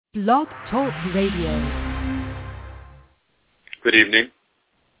Blog Talk Radio. Good evening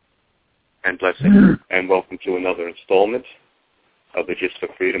and blessings, and welcome to another installment of the Gist of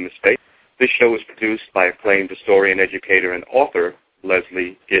Freedom Estate. This show is produced by acclaimed historian, educator, and author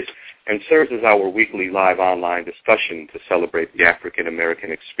Leslie Gist, and serves as our weekly live online discussion to celebrate the African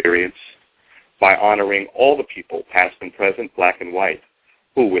American experience by honoring all the people, past and present, black and white,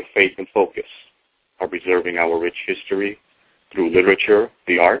 who, with faith and focus, are preserving our rich history through literature,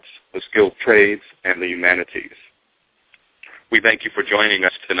 the arts, the skilled trades, and the humanities. We thank you for joining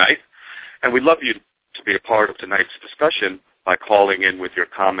us tonight, and we'd love you to be a part of tonight's discussion by calling in with your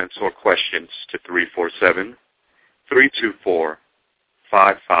comments or questions to 347-324-5552.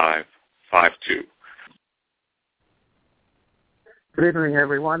 Good evening,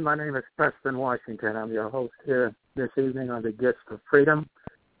 everyone. My name is Preston Washington. I'm your host here this evening on the Gist of Freedom.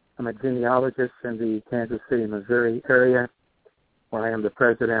 I'm a genealogist in the Kansas City, Missouri area, where I am the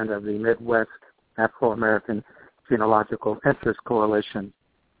president of the Midwest Afro-American Genealogical Interest Coalition.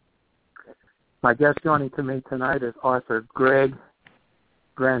 My guest joining to me tonight is author Greg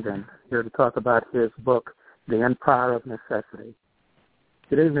Grandin, here to talk about his book, The Empire of Necessity.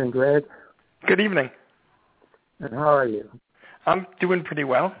 Good evening, Greg. Good evening. And how are you? I'm doing pretty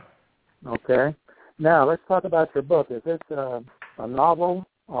well. Okay. Now, let's talk about your book. Is this a novel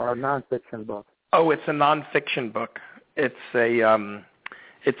or a nonfiction book? Oh, it's a nonfiction book. It's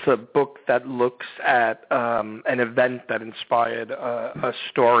a book that looks at an event that inspired a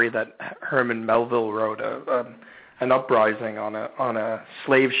story that Herman Melville wrote, an uprising on a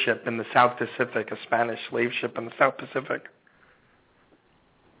slave ship in the South Pacific, a Spanish slave ship in the South Pacific.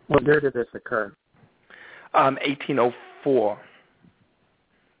 What year did this occur? 1804,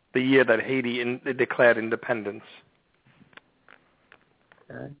 the year that Haiti declared independence.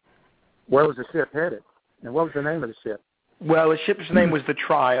 Okay. Where was the ship headed? And what was the name of the ship? Well, the ship's name was the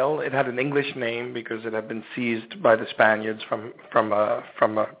Trial. It had an English name because it had been seized by the Spaniards from a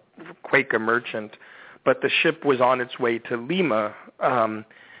Quaker merchant. But the ship was on its way to Lima,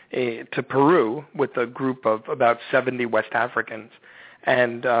 to Peru, with a group of about 70 West Africans.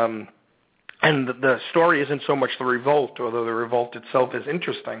 And the story isn't so much the revolt, although the revolt itself is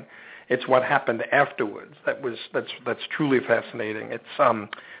interesting. It's what happened afterwards that's truly fascinating. It's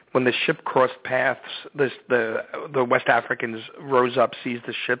when the ship crossed paths, the West Africans rose up, seized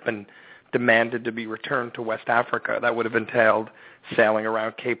the ship, and demanded to be returned to West Africa. That would have entailed sailing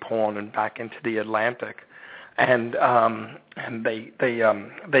around Cape Horn and back into the Atlantic, and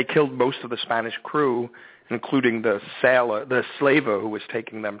they killed most of the Spanish crew, including the slaver who was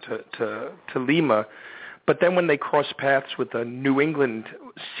taking them to Lima. But then when they crossed paths with a New England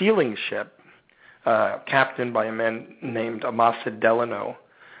sealing ship, captained by a man named Amasa Delano,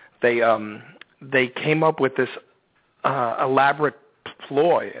 they came up with this elaborate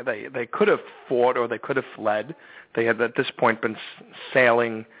ploy. They could have fought or they could have fled. They had at this point been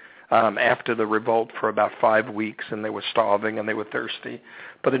sailing after the revolt for about 5 weeks, and they were starving and they were thirsty.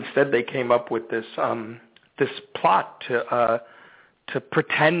 But instead, they came up with this plot to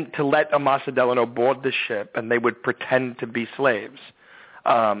pretend to let Amasa Delano board the ship, and they would pretend to be slaves.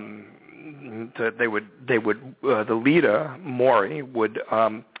 The leader, Maury, would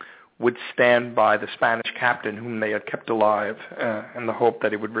stand by the Spanish captain whom they had kept alive in the hope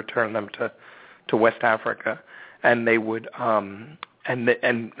that he would return them to West Africa, and they would and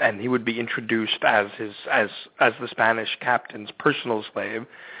he would be introduced as the Spanish captain's personal slave,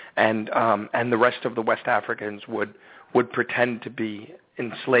 and the rest of the West Africans would pretend to be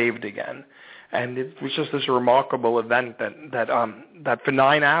enslaved again. And it was just this remarkable event that for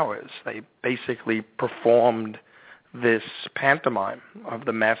 9 hours they basically performed this pantomime of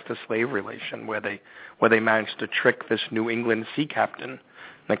the master-slave relation, where they managed to trick this New England sea captain,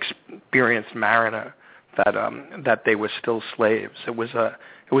 an experienced mariner, that they were still slaves. It was a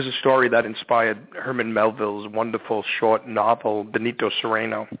story that inspired Herman Melville's wonderful short novel Benito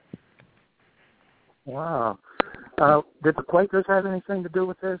Sereno. Wow. Did the Quakers have anything to do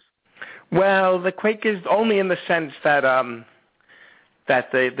with this? Well, the Quakers only in the sense that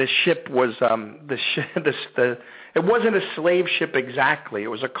the ship was it wasn't a slave ship exactly. It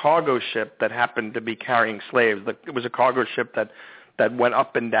was a cargo ship that happened to be carrying slaves. It was a cargo ship that went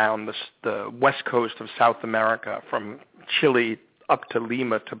up and down the west coast of South America, from Chile up to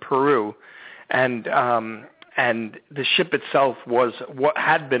Lima to Peru, and the ship itself was what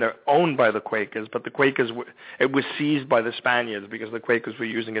had been owned by the Quakers, but the Quakers it was seized by the Spaniards because the Quakers were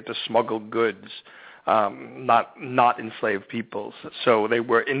using it to smuggle goods, not enslaved peoples. So they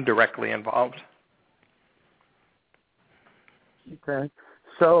were indirectly involved. Okay.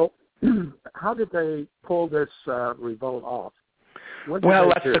 So how did they pull this revolt off? Well,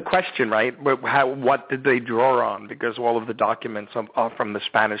 that's the question, right? What did they draw on? Because all of the documents are from the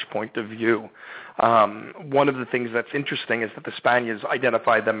Spanish point of view. One of the things that's interesting is that the Spaniards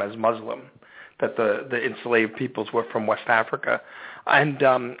identified them as Muslim, that the enslaved peoples were from West Africa. And,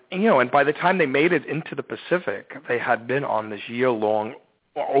 and by the time they made it into the Pacific, they had been on this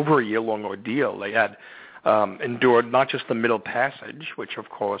over a year-long ordeal. They had endured not just the Middle Passage, which, of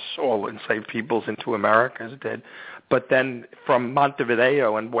course, all enslaved peoples into Americas did, but then from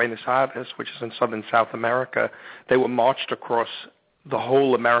Montevideo and Buenos Aires, which is in southern South America, they were marched across the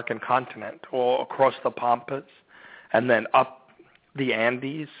whole American continent, all across the Pampas, and then up the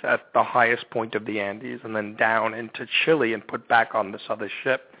Andes at the highest point of the Andes, and then down into Chile and put back on this other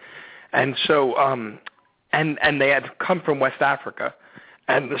ship. And so, and they had come from West Africa,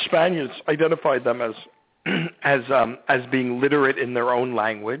 and the Spaniards identified them as being literate in their own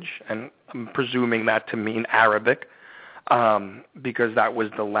language, and I'm presuming that to mean Arabic, because that was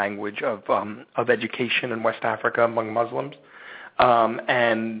the language of education in West Africa among Muslims,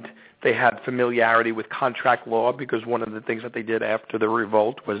 and they had familiarity with contract law, because one of the things that they did after the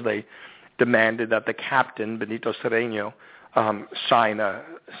revolt was they demanded that the captain, Benito Cereno, sign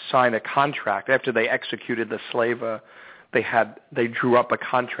a contract. After they executed the slaver, they drew up a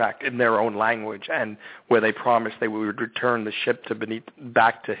contract in their own language, and where they promised they would return the ship to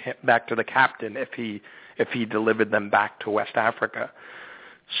back to the captain if he delivered them back to West Africa.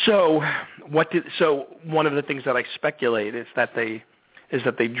 So one of the things that I speculate is that they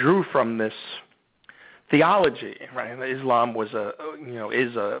drew from this theology, right? Islam is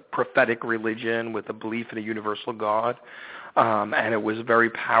a prophetic religion with a belief in a universal God, and it was very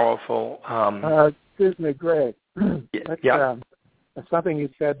powerful. Excuse me, Greg. Yeah. Something you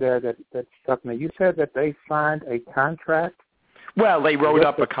said there that struck me. You said that they signed a contract. Well, they wrote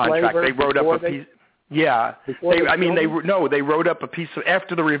up a contract. They wrote up a piece. Yeah. They wrote up a piece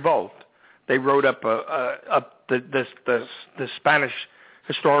after the revolt. They wrote up the Spanish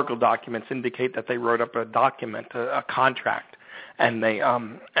historical documents indicate that they wrote up a document, a contract, and they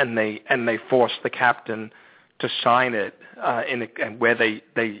forced the captain to sign it where they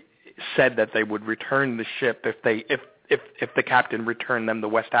said that they would return the ship if the captain returned them to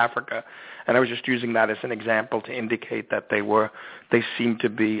West Africa. And I was just using that as an example to indicate that they seemed to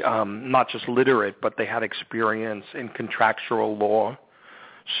be not just literate, but they had experience in contractual law,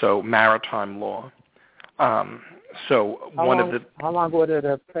 so maritime law. How long would it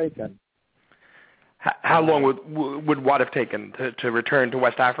have taken? How long would what have taken to return to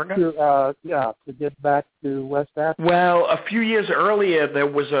West Africa? To get back to West Africa. Well, a few years earlier, there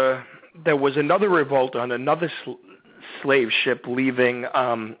was another revolt on another slave ship leaving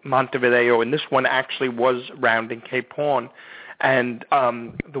Montevideo, and this one actually was rounding Cape Horn, and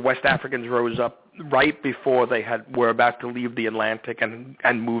the West Africans rose up right before they were about to leave the Atlantic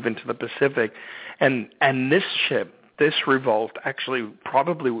and move into the Pacific, and this ship. This revolt actually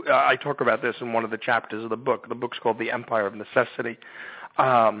probably, I talk about this in one of the chapters of the book. The book's called The Empire of Necessity.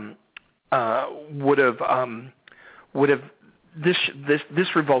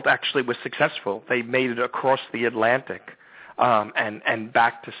 This revolt actually was successful. They made it across the Atlantic and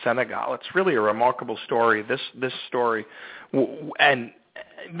back to Senegal. It's really a remarkable story. This story, and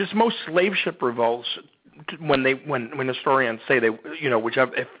this most slave ship revolts. When historians say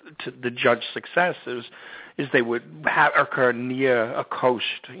whichever if the judge success is they would occur near a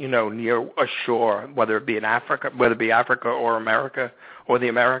coast, near a shore, whether it be Africa or America or the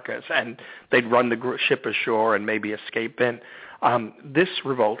Americas, and they'd run the ship ashore and maybe escape in. This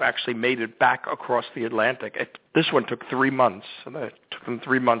revolt actually made it back across the Atlantic. This one took 3 months. It took them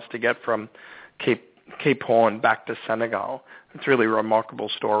 3 months to get from Cape Horn back to Senegal. It's really a remarkable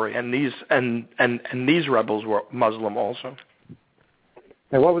story. And these rebels were Muslim also.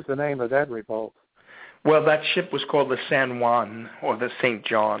 And what was the name of that revolt? Well, that ship was called the San Juan or the St.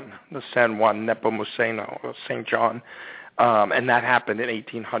 John, the San Juan Nepomuceno or St. John, and that happened in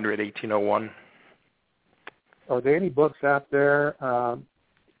 1801. Are there any books out there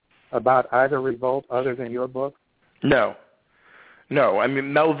about either revolt other than your book? No. I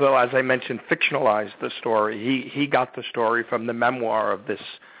mean, Melville, as I mentioned, fictionalized the story. He got the story from the memoir of this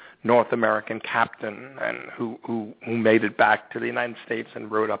North American captain and who made it back to the United States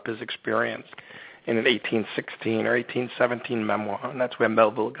and wrote up his experience in an 1816 or 1817 memoir, and that's where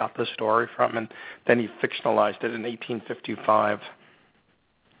Melville got the story from, and then he fictionalized it in 1855.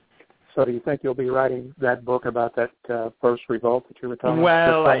 So do you think you'll be writing that book about that first revolt that you were talking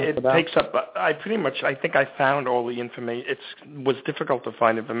about? Well, it takes up, I think I found all the information. It was difficult to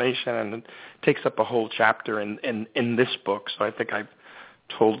find information, and it takes up a whole chapter in this book, so I think I've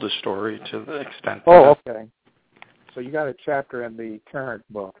told the story to the extent. Oh, okay. So you got a chapter in the current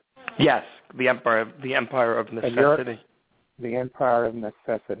book. Yes, the Empire of Necessity. The Empire of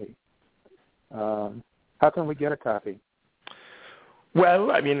Necessity. How can we get a copy?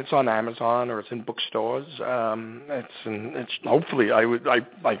 Well, I mean, it's on Amazon or it's in bookstores. It's hopefully I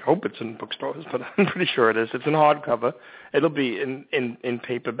hope it's in bookstores, but I'm pretty sure it is. It's in hardcover. It'll be in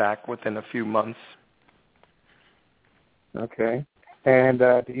paperback within a few months. Okay. And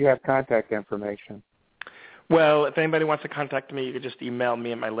do you have contact information? Well, if anybody wants to contact me, you can just email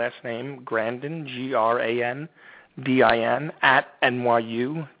me at my last name, Grandin, Grandin,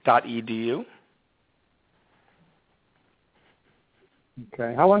 @nyu.edu.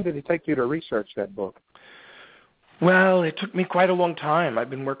 Okay. How long did it take you to research that book? Well, it took me quite a long time. I've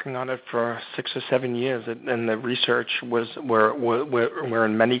been working on it for 6 or 7 years, and the research were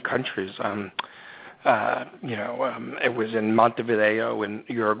in many countries. It was in Montevideo in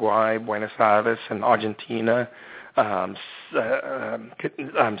Uruguay, Buenos Aires in Argentina,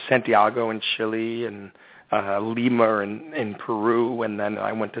 Santiago in Chile, and Lima in Peru, and then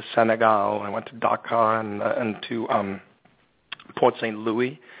I went to Senegal. I went to Dakar and to Port St.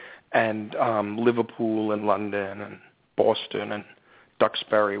 Louis, and Liverpool and London and Boston and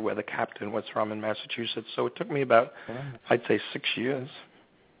Duxbury, where the captain was from in Massachusetts. So it took me about, I'd say, 6 years.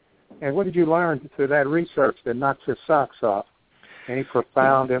 And what did you learn through that research that knocked your socks off? Any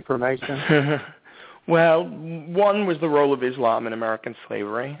profound information? Well, one was the role of Islam in American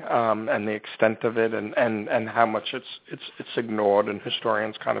slavery, and the extent of it, and how much it's ignored, and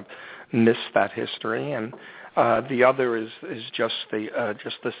historians kind of miss that history. And the other is just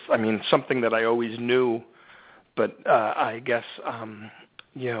this. I mean, something that I always knew, but I guess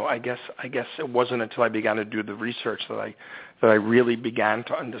it wasn't until I began to do the research that I really began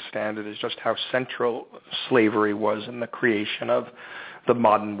to understand it, is just how central slavery was in the creation of the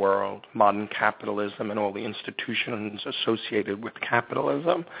modern world, modern capitalism, and all the institutions associated with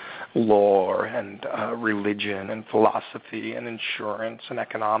capitalism, law and religion and philosophy and insurance and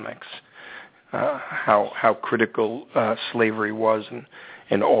economics. How critical slavery was in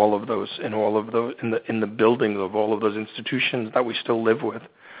the building of all of those institutions that we still live with.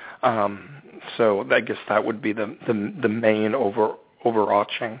 So I guess that would be the main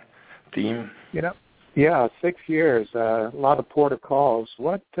overarching theme. Yeah, 6 years, a lot of port of calls.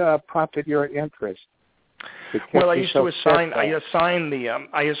 What prompted your interest? Well, I assigned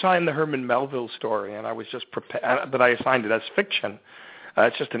the Herman Melville story, and I was just prepared, but I assigned it as fiction.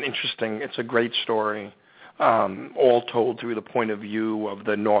 It's just it's a great story, all told through the point of view of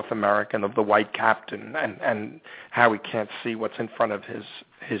the North American, of the white captain, and how he can't see what's in front of his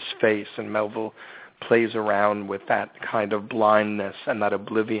face, and Melville plays around with that kind of blindness and that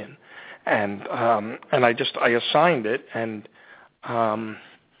oblivion, and I assigned it, and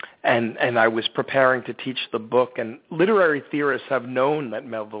I was preparing to teach the book, and literary theorists have known that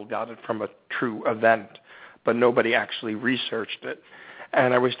Melville got it from a true event, but nobody actually researched it.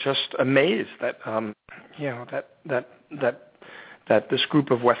 And I was just amazed that that this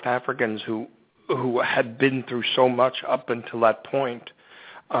group of West Africans who had been through so much up until that point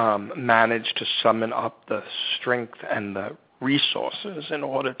managed to summon up the strength and the resources in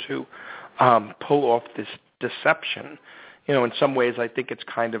order to pull off this deception. In some ways, I think it's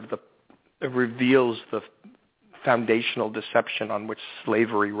kind of it reveals the foundational deception on which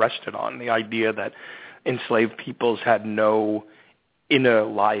slavery rested on, the idea that enslaved peoples had no inner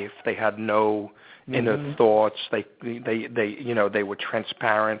life, they had no inner thoughts, they were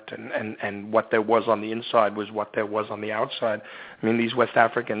transparent, and what there was on the inside was what there was on the outside. I mean, these West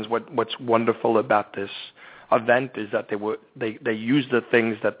Africans, what's wonderful about this event is that they used the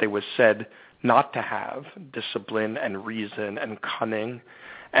things that they were said not to have, discipline and reason and cunning,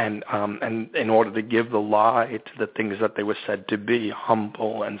 and in order to give the lie to the things that they were said to be,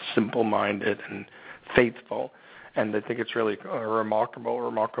 humble and simple-minded and faithful. And I think it's really a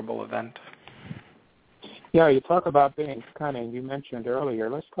remarkable event. Yeah, you talk about being cunning. You mentioned earlier.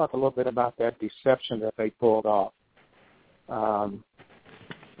 Let's talk a little bit about that deception that they pulled off,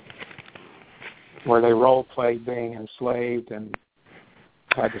 where they role-played being enslaved and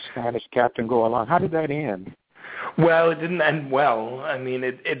had the Spanish captain go along. How did that end? Well, it didn't end well. I mean,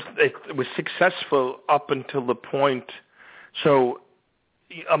 it was successful up until the point. So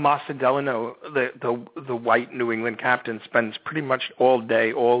Amasa Delano, the white New England captain, spends pretty much all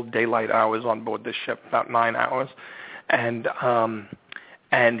daylight hours on board the ship, about 9 hours, and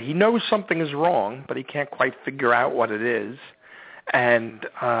he knows something is wrong, but he can't quite figure out what it is, and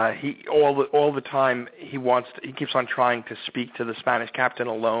he all the time he keeps on trying to speak to the Spanish captain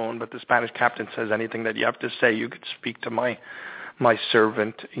alone, but the Spanish captain says, anything that you have to say, you could speak to my my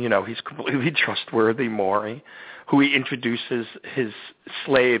servant, he's completely trustworthy, Maury, who he introduces his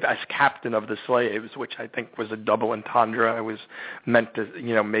slave as captain of the slaves, which I think was a double entendre. It was meant to,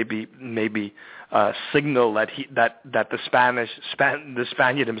 maybe signal that the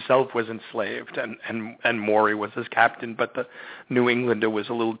Spaniard himself was enslaved and Maury was his captain, but the New Englander was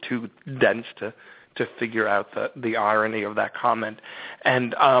a little too dense to figure out the irony of that comment,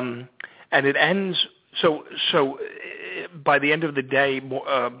 and it ends. So by the end of the day,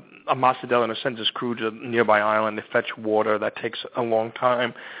 Amasa Delano sends his crew to a nearby island to fetch water. That takes a long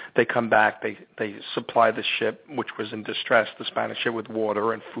time. They come back. They supply the ship, which was in distress, the Spanish ship, with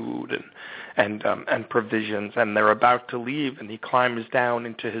water and food and provisions. And they're about to leave, and he climbs down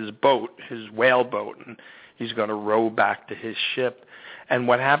into his boat, his whale boat, and he's going to row back to his ship. And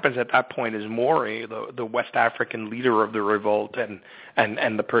what happens at that point is Maury, the West African leader of the revolt, and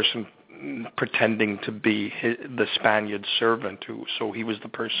the person pretending to be the Spaniard's servant, so he was the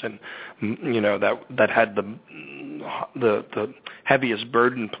person, that had the heaviest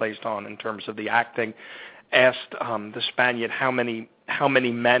burden placed on in terms of the acting. Asked the Spaniard how many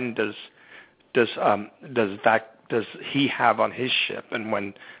men does he have on his ship, and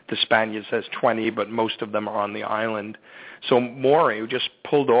when the Spaniard says 20, but most of them are on the island. So Maury, who just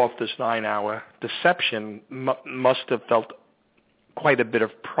pulled off this 9-hour deception, must have felt quite a bit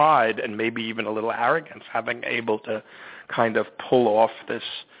of pride and maybe even a little arrogance, having able to kind of pull off this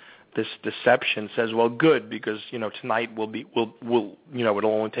deception. Says, well, good, because tonight we'll it'll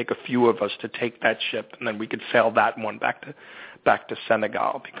only take a few of us to take that ship, and then we could sail that one back to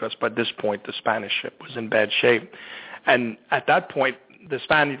Senegal, because by this point the Spanish ship was in bad shape. And at that point, the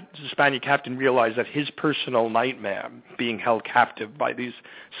Spaniard captain realized that his personal nightmare, being held captive by these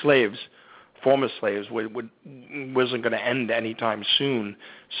slaves, former slaves, wasn't going to end anytime soon.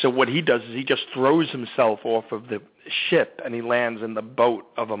 So what he does is he just throws himself off of the ship, and he lands in the boat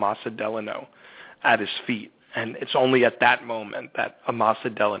of Amasa Delano at his feet. And it's only at that moment that Amasa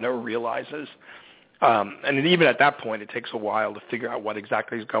Delano realizes. And even at that point, it takes a while to figure out what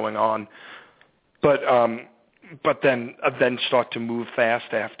exactly is going on. But then events start to move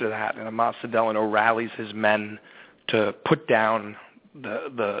fast after that, and Amasa Delano rallies his men to put down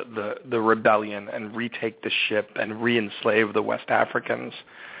the rebellion and retake the ship and re-enslave the West Africans.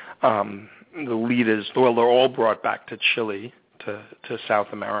 The leaders, well, they're all brought back to Chile, to South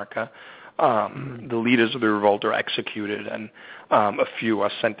America. The leaders of the revolt are executed, and a few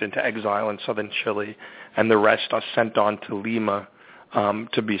are sent into exile in southern Chile, and the rest are sent on to Lima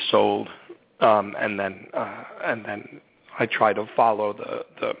to be sold. And then I try to follow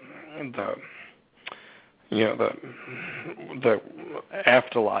the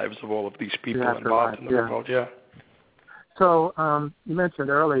afterlives of all of these people involved in the revolt. Yeah. So you mentioned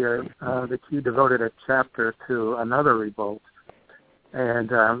earlier that you devoted a chapter to another revolt,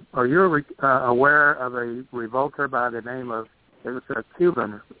 and are you aware of a revolter by the name of? It was a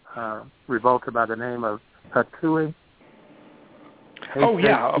Cuban revolter by the name of Tatui. Oh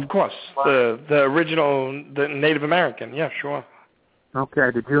yeah, of course. The original, the Native American. Yeah, sure. Okay.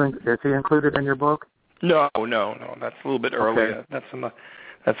 Is he included in your book? No. That's a little bit earlier. Okay. That's in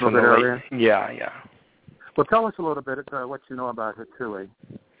the earlier? Yeah. Well, tell us a little bit what you know about Tatui.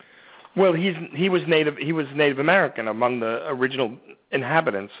 Well, he was Native American, among the original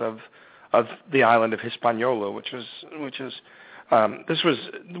inhabitants of the island of Hispaniola, which is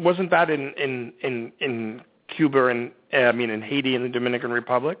wasn't that in Cuba and in Haiti and the Dominican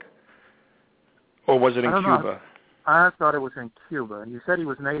Republic, or was it in Cuba? I thought it was in Cuba. You said he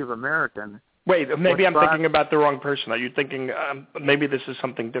was Native American. Wait, maybe I'm thinking about the wrong person. Are you thinking maybe this is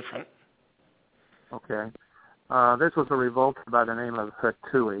something different? Okay. This was a revolt by the name of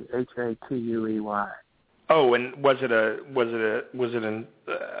Tatui, Hattuey. Oh, and was it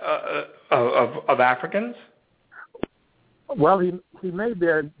of Africans? Well, he may be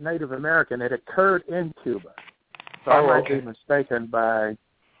a Native American. It occurred in Cuba, so I might be mistaken by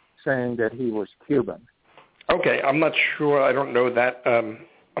saying that he was Cuban. Okay, I'm not sure. I don't know that.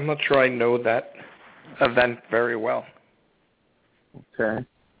 I'm not sure I know that event very well. Okay.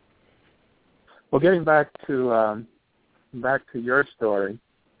 Well, getting back to your story,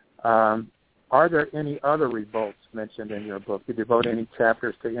 are there any other revolts mentioned in your book? Did you devote any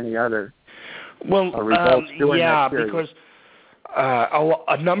chapters to any other revolts during that period? Because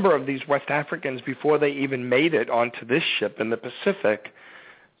a number of these West Africans, before they even made it onto this ship in the Pacific,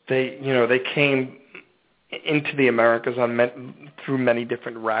 they came into the Americas through many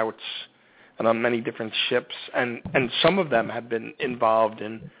different routes and on many different ships, and some of them had been involved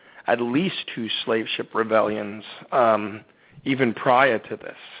in at least 2 slave ship rebellions, even prior to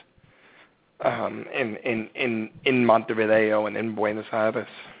this. in Montevideo and in Buenos Aires.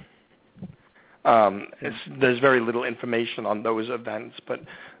 There's very little information on those events, but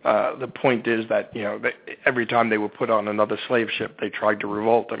the point is that every time they were put on another slave ship, they tried to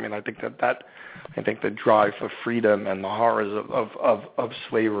revolt. I mean, I think the drive for freedom and the horrors of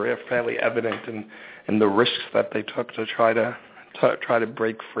slavery are fairly evident in the risks that they took to try to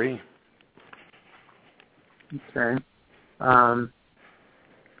break free. Okay.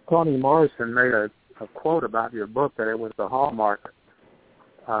 Toni Morrison made a quote about your book that it was the hallmark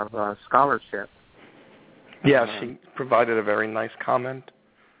of scholarship. Yeah, she provided a very nice comment.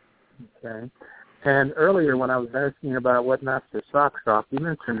 Okay. And earlier when I was asking about what knocks your socks off, you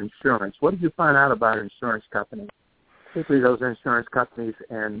mentioned insurance. What did you find out about insurance companies, particularly those insurance companies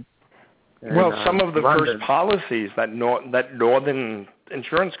in some of the London? first policies that northern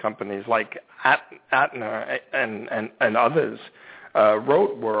insurance companies like Aetna and others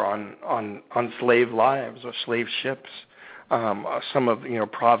wrote were on slave lives or slave ships. Some of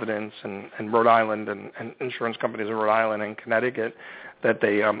Providence and Rhode Island and insurance companies in Rhode Island and Connecticut that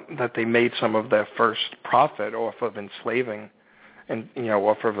they made some of their first profit off of enslaving and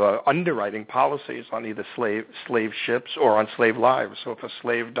off of underwriting policies on either slave ships or on slave lives. So if a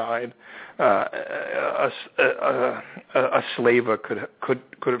slave died, a slaver could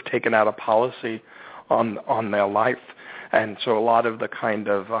have taken out a policy on their life. And so a lot of the kind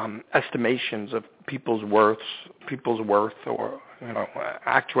of estimations of people's worth, or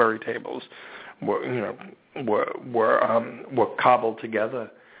actuary tables were cobbled together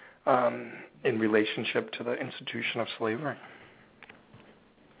in relationship to the institution of slavery.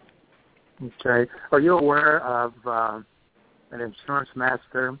 Okay. Are you aware of an insurance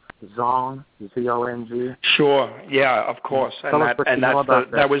master, Zong, Z-O-N-G? Sure. Yeah, of course.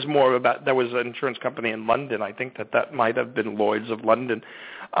 That was more about. That was an insurance company in London. I think that might have been Lloyd's of London.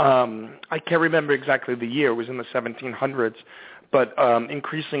 I can't remember exactly the year. It was in the 1700s, but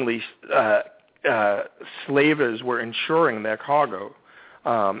increasingly slavers were insuring their cargo,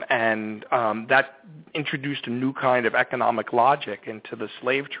 and that introduced a new kind of economic logic into the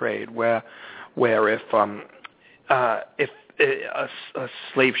slave trade, where if a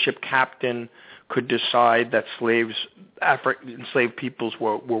slave ship captain could decide that enslaved peoples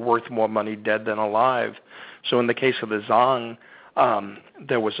were worth more money dead than alive. So in the case of the Zong,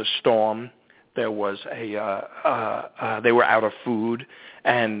 there was a storm. There was they were out of food,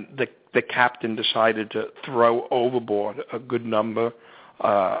 and the captain decided to throw overboard a good number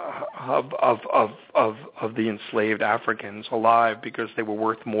of the enslaved Africans alive because they were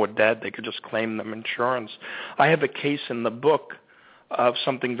worth more dead. They could just claim them insurance. I have a case in the book of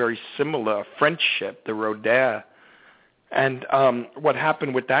something very similar, a French ship, the Roder. And what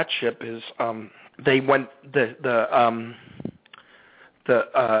happened with that ship is they were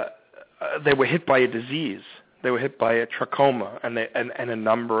hit by a disease. They were hit by a trachoma, and a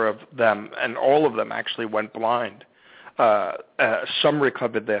number of them, and all of them actually went blind. Some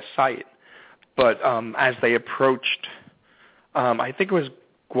recovered their sight, but as they approached, I think it was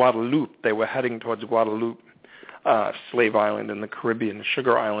Guadeloupe, they were heading towards Guadeloupe, slave island in the Caribbean,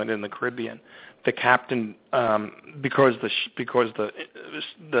 sugar island in the Caribbean. The captain, because the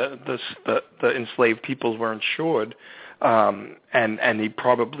enslaved peoples were insured, and they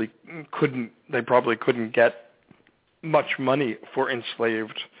probably couldn't get much money for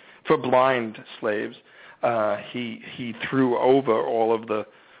blind slaves. He threw over all of the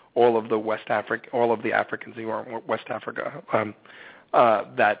Africans who were in West Africa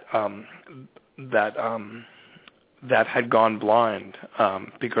that had gone blind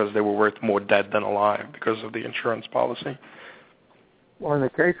because they were worth more dead than alive because of the insurance policy. Well, in the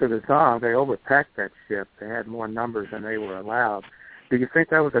case of the Zong, they overpacked that ship. They had more numbers than they were allowed. Do you think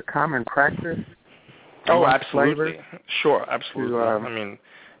that was a common practice? Oh, absolutely. Sure, absolutely.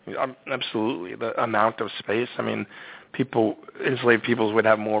 Absolutely. The amount of space. Enslaved peoples would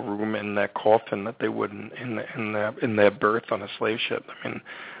have more room in their coffin that they would in their berth on a slave ship.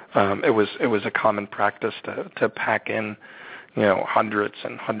 It was a common practice to pack in, hundreds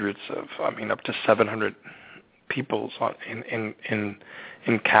and hundreds of, up to 700 peoples in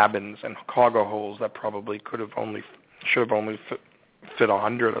cabins and cargo holds that probably should have only fit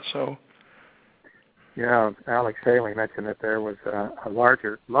 100 or so. Yeah, Alex Haley mentioned that there was a large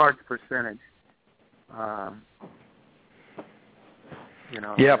percentage.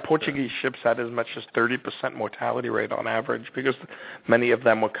 Yeah, Portuguese ships had as much as 30% mortality rate on average because many of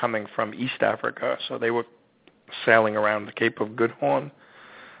them were coming from East Africa, so they were sailing around the Cape of Good Horn,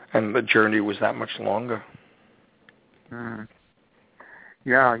 and the journey was that much longer. Mm.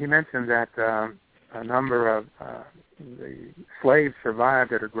 Yeah, he mentioned that a number of the slaves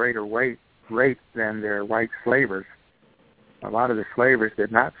survived at a greater rate rate than their white slavers. A lot of the slavers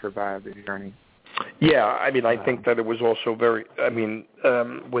did not survive the journey. Yeah, I mean, I think that it was also very,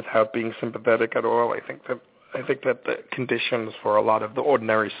 without being sympathetic at all, I think that the conditions for a lot of the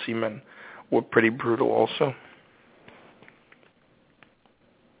ordinary seamen were pretty brutal also.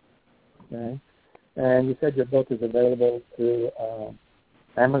 Okay. And you said your book is available through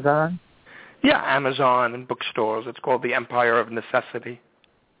Amazon? Yeah, Amazon and bookstores. It's called The Empire of Necessity.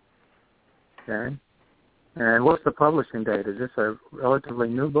 Okay. And what's the publishing date? Is this a relatively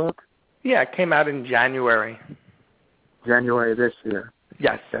new book? Yeah, it came out in January. January this year?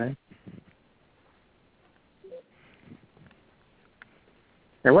 Yes. Okay.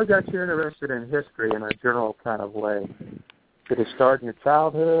 And what got you interested in history in a general kind of way? Did it start in your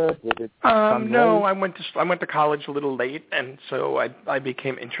childhood? Did it no, I went to college a little late, and so I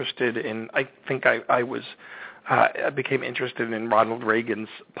became interested in. I became interested in Ronald Reagan's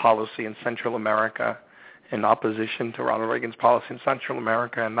policy in Central America, in opposition to Ronald Reagan's policy in Central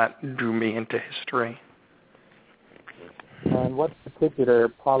America, and that drew me into history. And what particular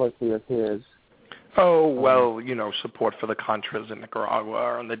policy of his? Oh, well, support for the Contras in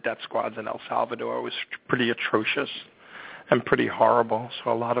Nicaragua and the death squads in El Salvador was pretty atrocious and pretty horrible.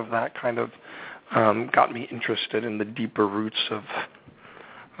 So a lot of that kind of got me interested in the deeper roots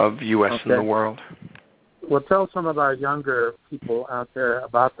of U.S. and the world. Well, tell some of our younger people out there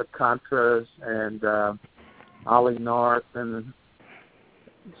about the Contras and Ollie North and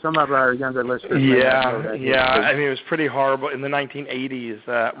some of our younger listeners. Yeah. I mean, it was pretty horrible. In the 1980s,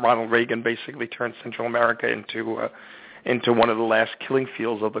 Ronald Reagan basically turned Central America into one of the last killing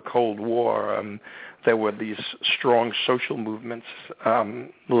fields of the Cold War. There were these strong social movements,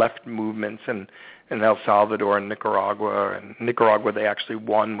 left movements in El Salvador and Nicaragua. And Nicaragua, they actually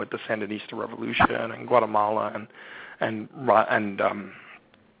won with the Sandinista Revolution, and Guatemala, and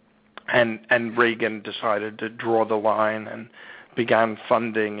Reagan decided to draw the line and began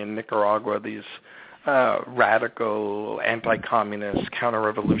funding in Nicaragua these radical anti-communist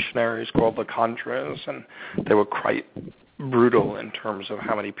counter-revolutionaries called the Contras, and they were quite brutal in terms of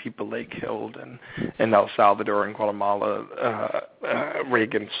how many people they killed. And in El Salvador and Guatemala,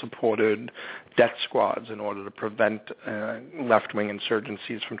 Reagan supported death squads in order to prevent left-wing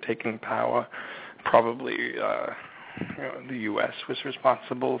insurgencies from taking power. Probably the U.S. was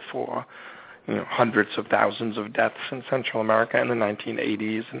responsible for hundreds of thousands of deaths in Central America in the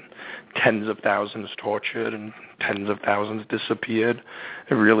 1980s, and tens of thousands tortured and tens of thousands disappeared.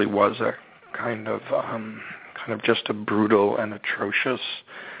 It really was a kind of just a brutal and atrocious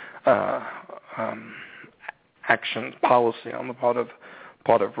policy on the part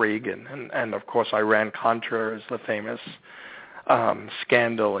of Reagan. And of course, Iran-Contra is the famous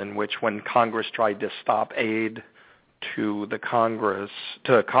scandal in which, when Congress tried to stop aid to the Contras,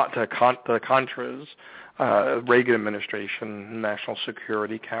 Reagan administration, National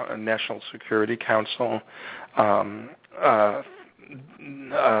Security Council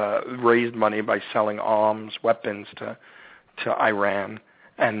raised money by selling arms, weapons to Iran,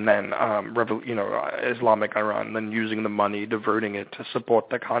 and then Islamic Iran, then using the money, diverting it to support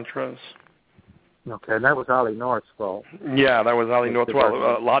the Contras. Okay, and that was Ollie North's fault. Yeah, that was Ollie North.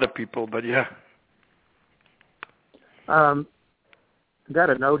 Well, a lot of people, but yeah. Got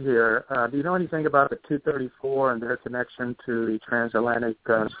a note here. Do you know anything about the 234 and their connection to the transatlantic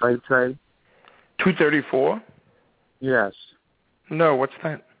slave trade? 234? Yes. No, what's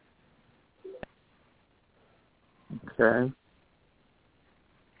that? Okay.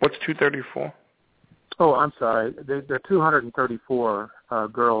 What's 234? Oh, I'm sorry. There are 234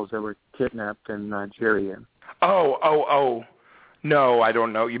 girls that were kidnapped in Nigeria. Oh. No, I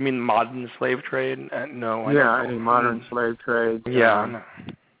don't know. You mean modern slave trade? No, I don't know. Any modern slave trade. Yeah.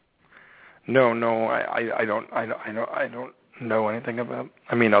 No, I don't know anything about.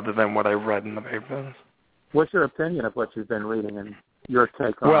 I mean, other than what I've read in the papers. What's your opinion of what you've been reading and your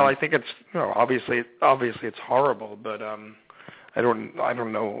take on? Well, I think it's obviously it's horrible, but I don't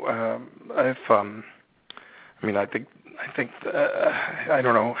know if I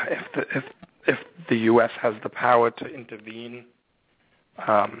don't know if the U.S. has the power to intervene.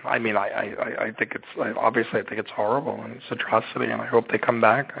 I think it's horrible and it's atrocity, and I hope they come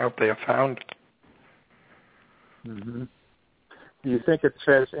back. I hope they are found. Mm-hmm. Do you think it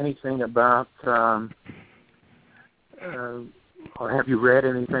says anything about, or have you read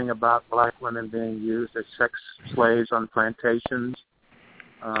anything about black women being used as sex slaves on plantations?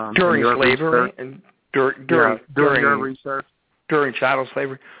 During slavery and during your research? During chattel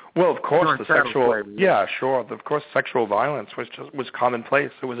slavery? Well, of course, the sexual. Slavery, yeah, sure. Of course, sexual violence was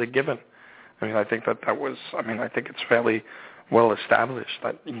commonplace. It was a given. I mean, I think that was. I mean, I think it's fairly well established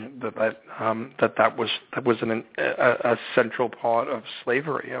that that was a central part of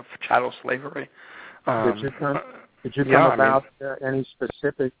slavery, of chattel slavery. Did you come about any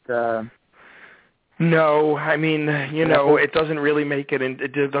specific? No, I mean, it doesn't really make it in.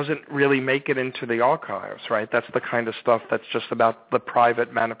 It doesn't really make it into the archives, right? That's the kind of stuff that's just about the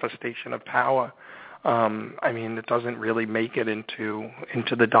private manifestation of power. I mean, it doesn't really make it into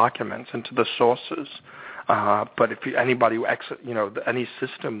the documents, into the sources. But if anybody, any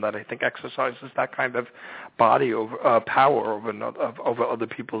system that I think exercises that kind of body over power over other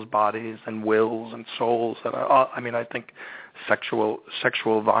people's bodies and wills and souls, and I think sexual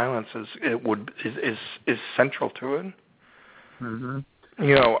violence is central to it. Mm-hmm.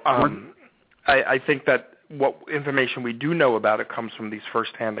 I think that what information we do know about it comes from these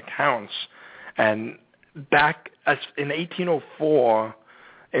firsthand accounts, and back in 1804.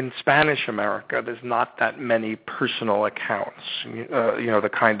 In Spanish America, there's not that many personal accounts, the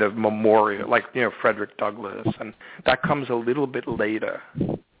kind of memorial, like, Frederick Douglass, and that comes a little bit later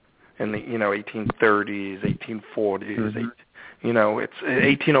in the, 1830s, 1840s. It's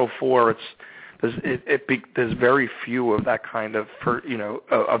 1804. There's very few of that kind of,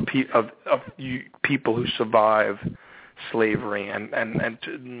 of people who survive slavery,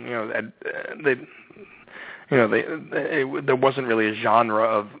 there wasn't really a genre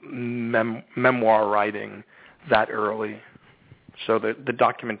of memoir writing that early, so the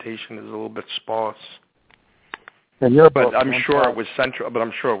documentation is a little bit sparse. But I'm sure it was central. But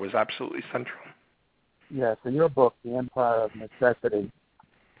I'm sure it was absolutely central. Yes, in your book, The Empire of Necessity,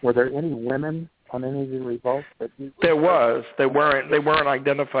 were there any women on any of the revolts that you? There was. They weren't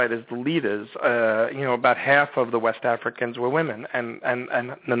identified as the leaders. About half of the West Africans were women, and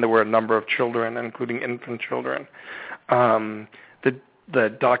then there were a number of children, including infant children. The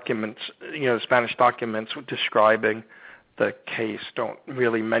documents, Spanish documents describing the case don't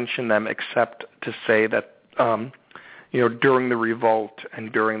really mention them, except to say that during the revolt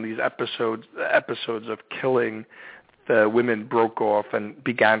and during these episodes of killing, the women broke off and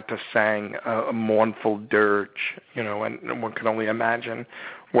began to sing a mournful dirge, and one can only imagine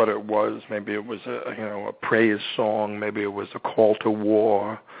what it was. Maybe it was a praise song. Maybe it was a call to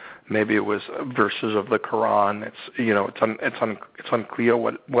war. Maybe it was verses of the Quran. It's unclear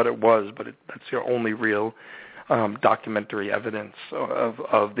what it was, but that's your only real documentary evidence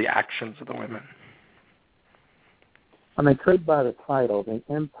of the actions of the women. I'm intrigued by the title, The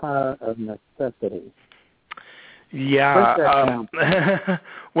Empire of Necessity. Yeah.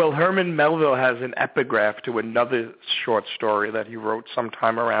 Well, Herman Melville has an epigraph to another short story that he wrote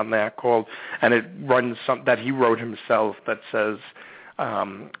sometime around there and it runs that he wrote himself, that says,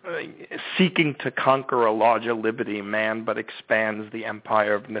 seeking to conquer a larger liberty, man but expands the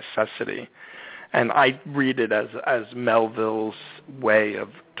empire of necessity. And I read it as Melville's way of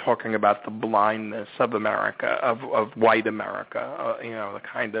talking about the blindness of America, of white America, the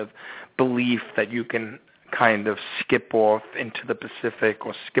kind of belief that you can kind of skip off into the Pacific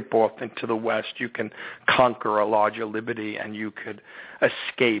or skip off into the West. You can conquer a larger liberty and you could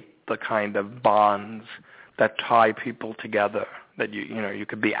escape the kind of bonds that tie people together, that you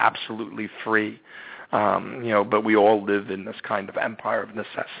could be absolutely free. But we all live in this kind of empire of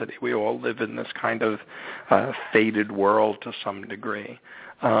necessity. We all live in this kind of faded world to some degree.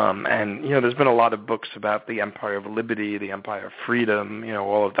 And there's been a lot of books about the empire of liberty, the empire of freedom,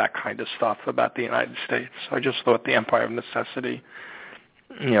 all of that kind of stuff about the United States. So I just thought the empire of necessity,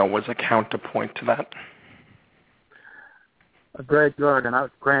 was a counterpoint to that. Greg Grandin,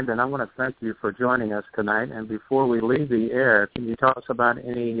 I want to thank you for joining us tonight. And before we leave the air, can you tell us about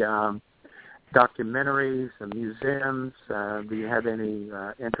any documentaries and museums? Do you have any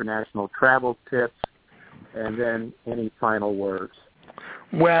international travel tips? And then any final words?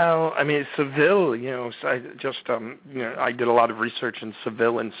 Well, I mean, Seville, I just, I did a lot of research in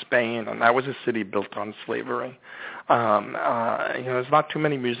Seville in Spain, and that was a city built on slavery. There's not too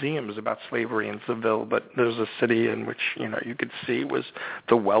many museums about slavery in Seville, but there's a city in which, you could see was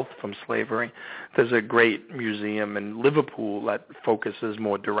the wealth from slavery. There's a great museum in Liverpool that focuses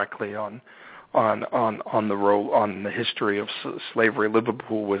more directly on the history of slavery.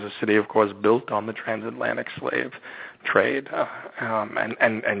 Liverpool was a city, of course, built on the transatlantic slave trade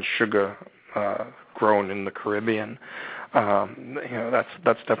and sugar grown in the Caribbean.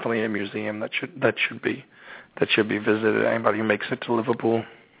 That's definitely a museum that should be visited. Anybody who makes it to Liverpool.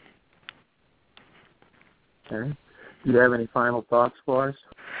 Okay. Do you have any final thoughts for us?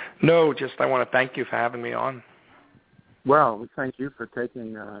 No, just I want to thank you for having me on. Well, we thank you for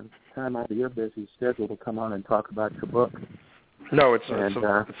taking time out of your busy schedule to come on and talk about your book. No, it's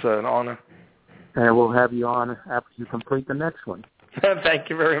an honor. And we'll have you on after you complete the next one. Thank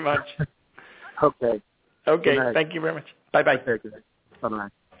you very much. Okay. Okay, thank you very much. Bye-bye. Bye-bye.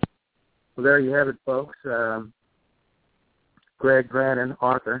 Well, there you have it, folks. Grandin,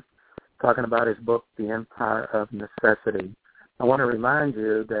 author, talking about his book, The Empire of Necessity. I want to remind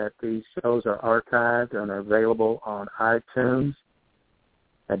you that these shows are archived and are available on iTunes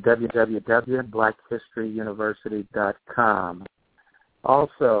at www.blackhistoryuniversity.com.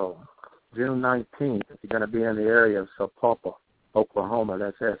 Also, June 19th, if you're going to be in the area of Sapulpa, Oklahoma,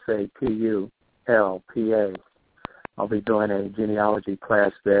 that's Sapulpa. I'll be doing a genealogy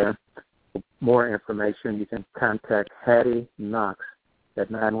class there. For more information, you can contact Hattie Knox at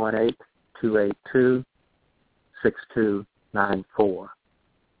 918-282-6294.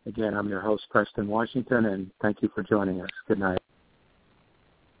 Again, I'm your host, Preston Washington, and thank you for joining us. Good night.